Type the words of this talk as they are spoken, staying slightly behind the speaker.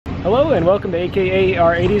Hello and welcome to AKA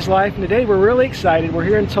Our 80s Life, and today we're really excited. We're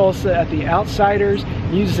here in Tulsa at the Outsiders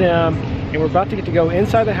Museum, and we're about to get to go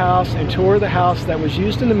inside the house and tour the house that was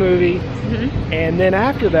used in the movie. And then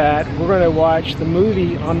after that, we're going to watch the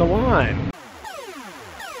movie on the lawn.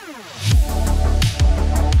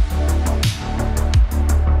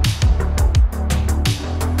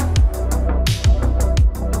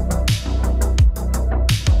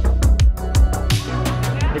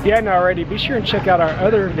 If you hadn't already, be sure and check out our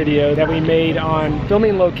other video that we made on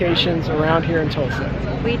filming locations around here in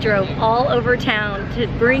Tulsa. We drove all over town to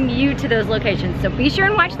bring you to those locations. So be sure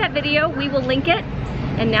and watch that video. We will link it.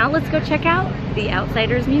 And now let's go check out the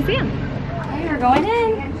Outsiders Museum. Okay, we're going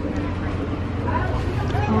in.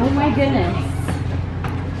 Oh my goodness.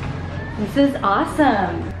 This is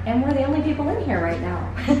awesome. And we're the only people in here right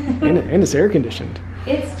now. and it's air conditioned.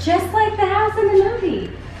 It's just like the house in the movie.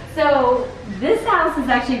 So this house has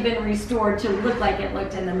actually been restored to look like it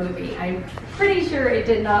looked in the movie. I'm pretty sure it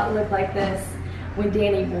did not look like this when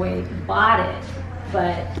Danny Boy bought it,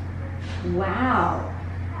 but wow.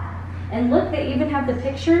 And look, they even have the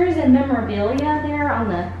pictures and memorabilia there on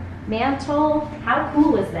the mantle. How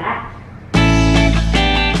cool is that?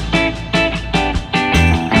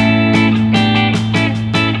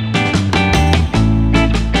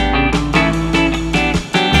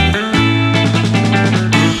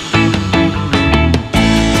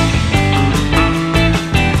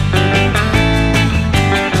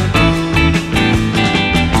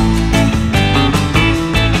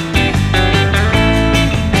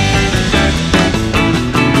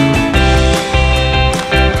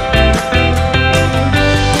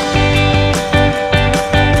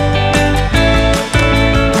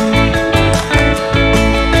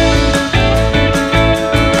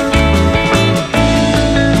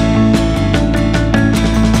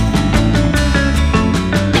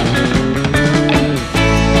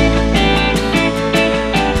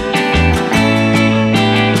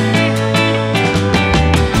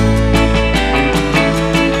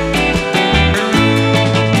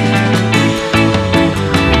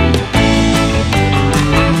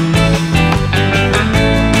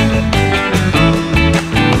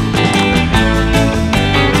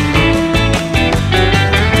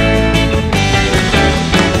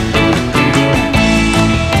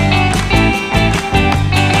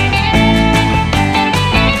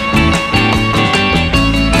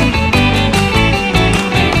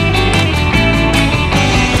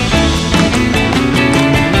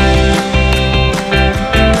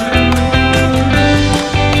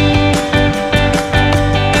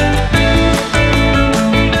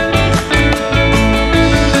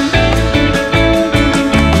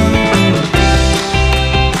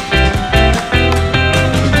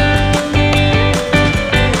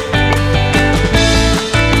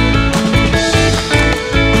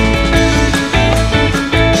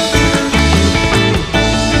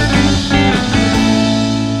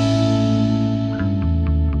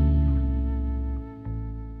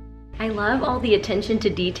 I love all the attention to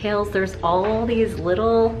details. There's all these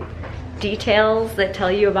little details that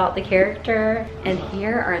tell you about the character. And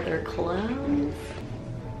here are their clothes.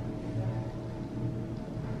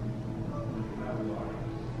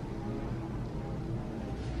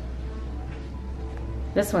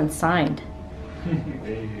 This one's signed.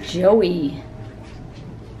 Joey.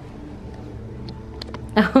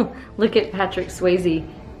 Oh, look at Patrick Swayze.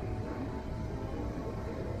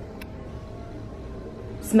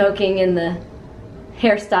 Smoking in the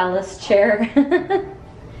hairstylist chair,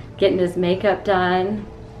 getting his makeup done.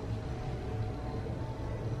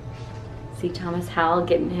 See Thomas Howell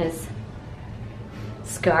getting his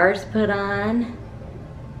scars put on.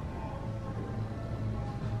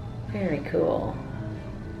 Very cool.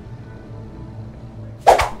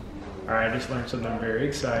 Alright, I just learned something very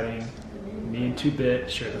exciting. Me and 2-Bit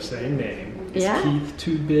share the same name. It's Keith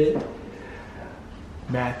 2-Bit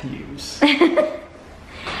Matthews.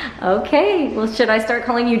 Okay, well, should I start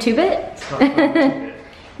calling you 2-Bit?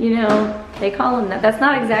 You know, they call him that. That's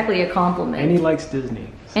not exactly a compliment. And he likes Disney.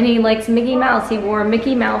 So. And he likes Mickey Mouse. He wore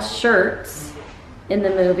Mickey Mouse shirts in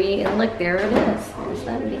the movie. And look, there it is. There's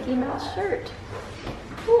that Mickey Mouse shirt.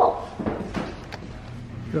 Cool.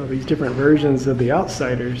 Look at all these different versions of the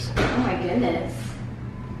Outsiders. Oh my goodness.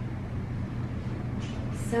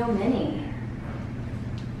 So many.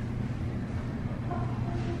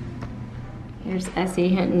 Here's Essie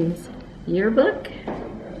Hinton's yearbook,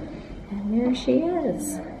 and there she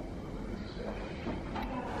is.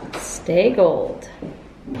 Stay gold.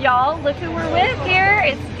 Y'all, look who we're with here.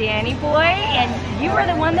 It's Danny Boy, and you are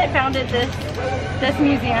the one that founded this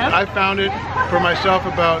museum. I found it for myself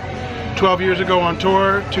about 12 years ago on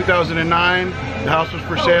tour, 2009. The house was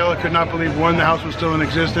for sale. I could not believe, 1, the house was still in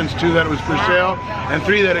existence, 2, that it was for sale, and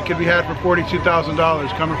 3, that it could be had for $42,000.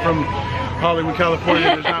 Coming from Hollywood, California,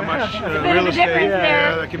 there's not much real estate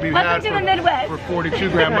that could be had for 42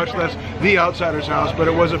 grand, much less the outsider's house. But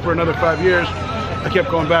it wasn't for another 5 years. I kept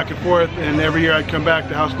going back and forth, and every year I'd come back,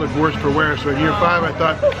 the house looked worse for wear. So at year 5, I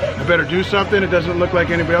thought I better do something. It doesn't look like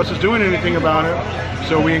anybody else is doing anything about it.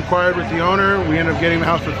 So we inquired with the owner. We ended up getting the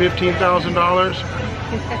house for $15,000.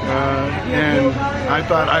 And I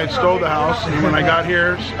thought I had stole the house, and when I got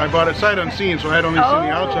here, I bought it sight unseen, so I had only seen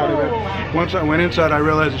the outside of it. Once I went inside, I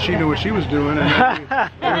realized that she knew what she was doing, and it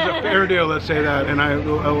was a fair deal, let's say that, and it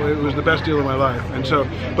was the best deal of my life. And so,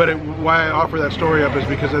 why I offer that story up is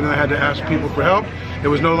because then I had to ask people for help. It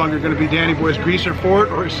was no longer going to be Danny Boy's greaser fort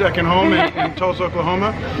or his second home in Tulsa,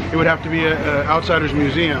 Oklahoma. It would have to be an outsider's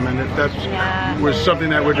museum, and if that was something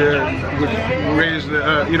that would raise the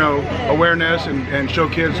awareness and show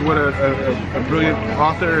kids what a brilliant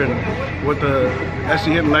author and what the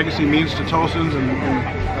S.E. Hinton legacy means to Tulsans and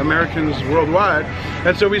Americans worldwide.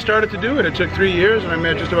 And so we started to do it. It took 3 years, and I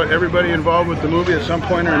met just about everybody involved with the movie at some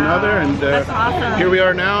point or another. And That's awesome. Here we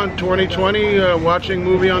are now in 2020 watching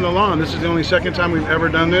Movie on the Lawn. This is the only second time we've ever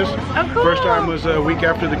done this. Oh, cool. First time was a week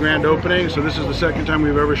after the grand opening, so this is the second time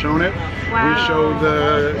we've ever shown it. Wow. We showed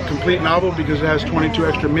the complete novel because it has 22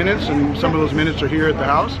 extra minutes, and some of those minutes are here at the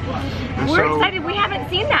house. And We're excited. We haven't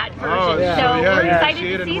seen that version, so we're excited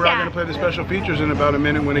see it, to and see we're going to play the special features in about a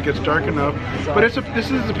minute when it gets dark enough. But this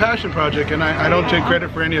is a passion project, and I don't take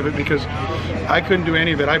credit for any of it because I couldn't do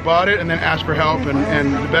any of it. I bought it and then asked for help,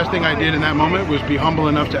 and the best thing I did in that moment was be humble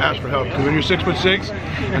enough to ask for help. Because when you're 6'6",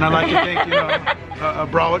 and I like to think, a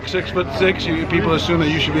brolic 6'6", people assume that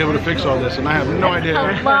you should be able to fix all this, and I have no idea.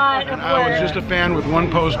 A lot of and I was just a fan with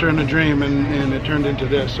one poster and a dream, and it turned into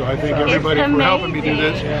this. So I thank everybody for helping me do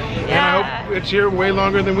this. And I hope it's here way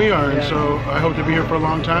longer than we are, and so I hope to be here for a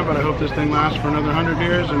long time, but I hope this thing lasts for another 100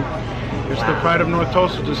 years, and it's the pride of North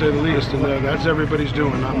Tulsa, to say the least, and that's everybody's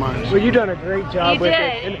doing, not mine. Well, you've done a great job with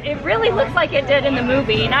it. You did. It really looks like it did in the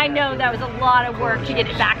movie, and I know that was a lot of work to get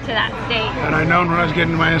it back to that state. And I known when I was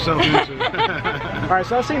getting myself into. All right,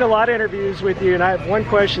 so I've seen a lot of interviews with you, and I have one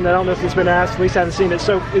question that I don't know if it's been asked, at least I haven't seen it.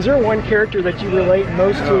 So is there one character that you relate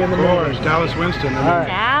most to in the movie? Of course, Dallas Winston. I mean,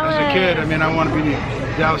 as a kid, I mean, I want to be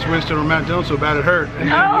Dallas Winston or Matt Dillon so bad it hurt. And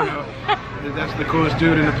then, that's the coolest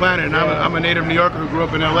dude in the planet, and I'm a native New Yorker who grew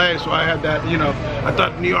up in LA, so I had that, I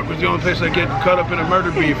thought New York was the only place I'd get caught up in a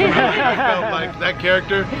murder beef, and I felt like that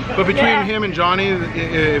character. But between him and Johnny,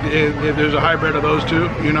 if there's a hybrid of those two,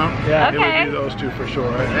 it would be those two for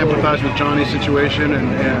sure. I empathize with Johnny's situation,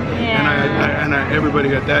 and everybody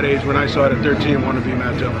at that age, when I saw it at 13, wanted to be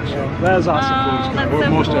Matt Dillon. So. That is awesome. That's so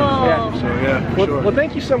most cool. of them. So for sure. Well,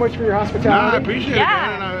 thank you so much for your hospitality. I appreciate it,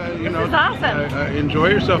 man. This is awesome. Enjoy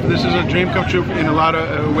yourself. This is a dream come true in a lot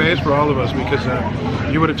of ways for all of us, because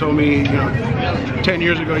you would have told me 10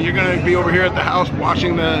 years ago you're going to be over here at the house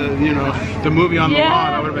watching the movie on the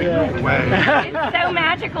lawn. I would have been, no way. It's so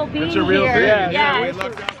magical being It's a real here. thing. Yeah. We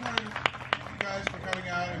love you guys for coming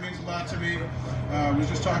out. It means a lot to me. I was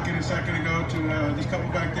just talking a second ago to this couple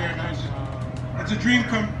back there, and it's a dream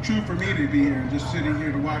come true for me to be here, just sitting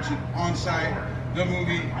here to watch it on site, the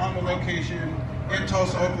movie, on the location, in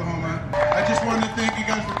Tulsa, Oklahoma. I just wanted to thank you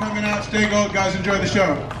guys for coming out. Stay gold, guys. Enjoy the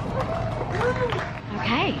show.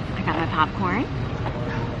 Okay, I got my popcorn.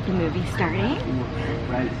 The movie's starting.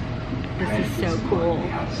 This is so cool.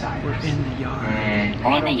 We're in the yard.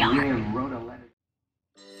 We're in the yard.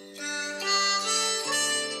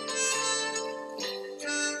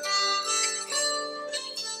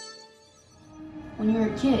 When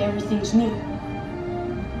you're a kid, everything's new.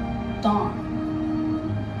 Dawn.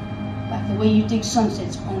 Like the way you dig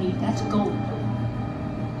sunsets, Pony, that's gold.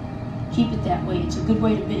 Keep it that way. It's a good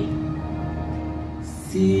way to be.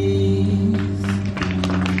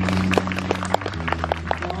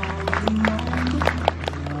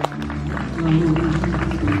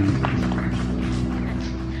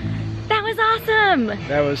 That was awesome.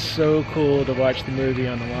 That was so cool to watch the movie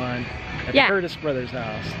on the lawn at the Curtis Brothers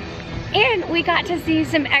house. And we got to see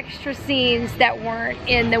some extra scenes that weren't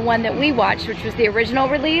in the one that we watched, which was the original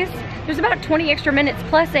release. There's about 20 extra minutes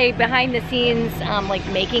plus a behind the scenes like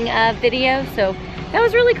making of video, so that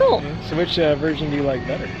was really cool. So which version do you like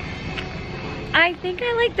better? I think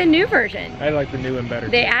I like the new version. I like the new one better.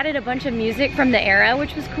 They added a bunch of music from the era,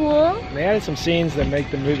 which was cool. They added some scenes that make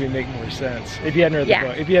the movie make more sense. If you hadn't read the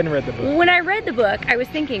book. If you hadn't read the book. When I read the book, I was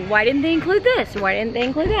thinking, why didn't they include this? Why didn't they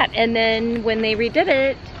include that? And then when they redid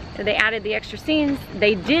it, they added the extra scenes,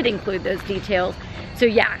 they did include those details. So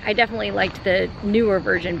yeah, I definitely liked the newer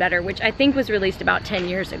version better, which I think was released about 10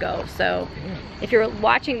 years ago. So if you're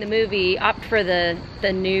watching the movie, opt for the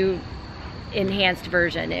new enhanced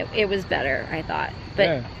version. It was better, I thought.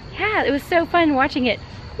 But yeah, it was so fun watching it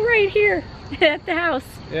right here at the house.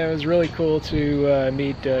 Yeah, it was really cool to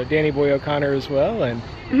meet Danny Boy O'Connor as well, and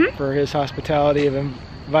for his hospitality of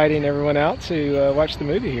inviting everyone out to watch the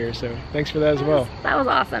movie here. So thanks for that as well. That was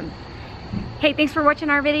awesome. Hey, thanks for watching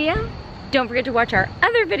our video. Don't forget to watch our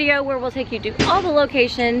other video where we'll take you to all the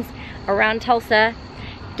locations around Tulsa.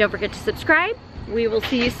 Don't forget to subscribe. We will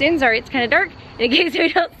see you soon. Sorry, it's kind of dark. In case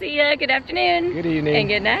we don't see you, good afternoon. Good evening. And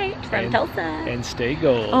good night from Tulsa. And stay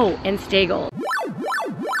gold. Oh, and stay gold.